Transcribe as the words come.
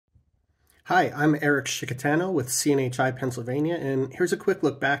Hi, I'm Eric Scicchitano with CNHI Pennsylvania, and here's a quick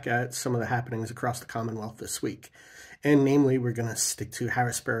look back at some of the happenings across the Commonwealth this week. And namely, we're going to stick to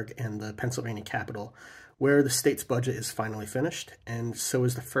Harrisburg and the Pennsylvania Capitol, where the state's budget is finally finished, and so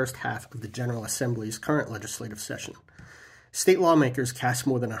is the first half of the General Assembly's current legislative session. State lawmakers cast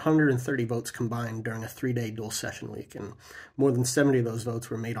more than 130 votes combined during a three-day dual session week, and more than 70 of those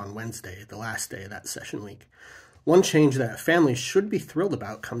votes were made on Wednesday, the last day of that session week. One change that families should be thrilled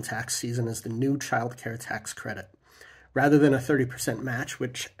about come tax season is the new child care tax credit. Rather than a 30% match,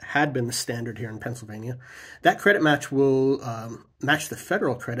 which had been the standard here in Pennsylvania, that credit match will match the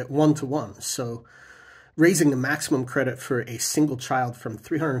federal credit 1-to-1. So raising the maximum credit for a single child from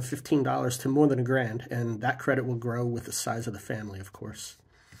 $315 to more than $1,000, and that credit will grow with the size of the family, of course.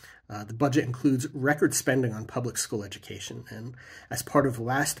 The budget includes record spending on public school education, and as part of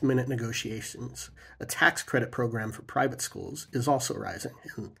last-minute negotiations, a tax credit program for private schools is also rising,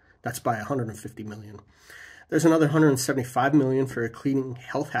 and that's by $150 million. There's another $175 million for cleaning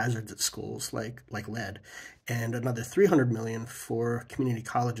health hazards at schools like lead, and another $300 million for community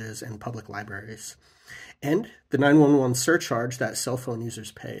colleges and public libraries. And the 911 surcharge that cell phone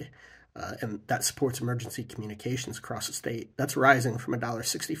users pay, and that supports emergency communications across the state, that's rising from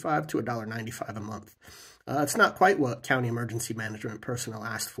 $1.65 to $1.95 a month. It's not quite what county emergency management personnel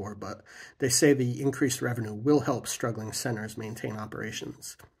asked for, but they say the increased revenue will help struggling centers maintain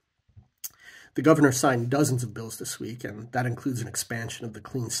operations. The governor signed dozens of bills this week, and that includes an expansion of the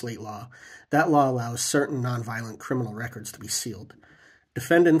Clean Slate Law. That law allows certain nonviolent criminal records to be sealed.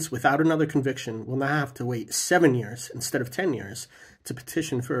 Defendants without another conviction will now have to wait 7 years instead of 10 years to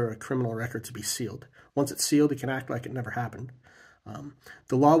petition for a criminal record to be sealed. Once it's sealed, it can act like it never happened.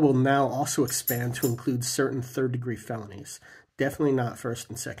 The law will now also expand to include certain third-degree felonies, definitely not first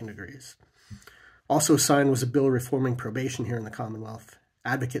and second degrees. Also signed was a bill reforming probation here in the Commonwealth.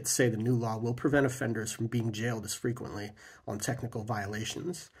 Advocates say the new law will prevent offenders from being jailed as frequently on technical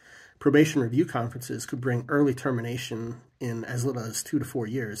violations. Probation review conferences could bring early termination in as little as 2 to 4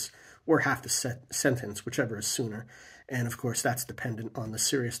 years, or half the sentence, whichever is sooner. And of course, that's dependent on the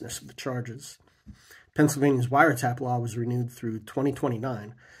seriousness of the charges. Pennsylvania's wiretap law was renewed through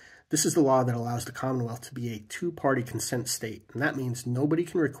 2029. This is the law that allows the Commonwealth to be a two-party consent state, and that means nobody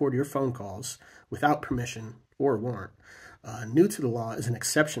can record your phone calls without permission or a warrant. New to the law is an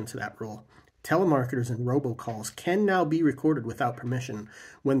exception to that rule. Telemarketers and robocalls can now be recorded without permission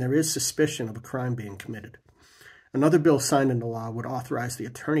when there is suspicion of a crime being committed. Another bill signed into law would authorize the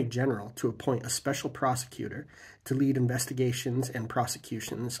Attorney General to appoint a special prosecutor to lead investigations and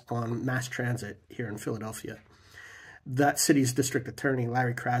prosecutions on mass transit here in Philadelphia. That city's district attorney,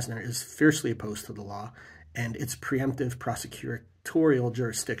 Larry Krasner, is fiercely opposed to the law and its preemptive prosecutorial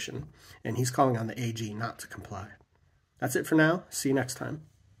jurisdiction, and he's calling on the AG not to comply. That's it for now. See you next time.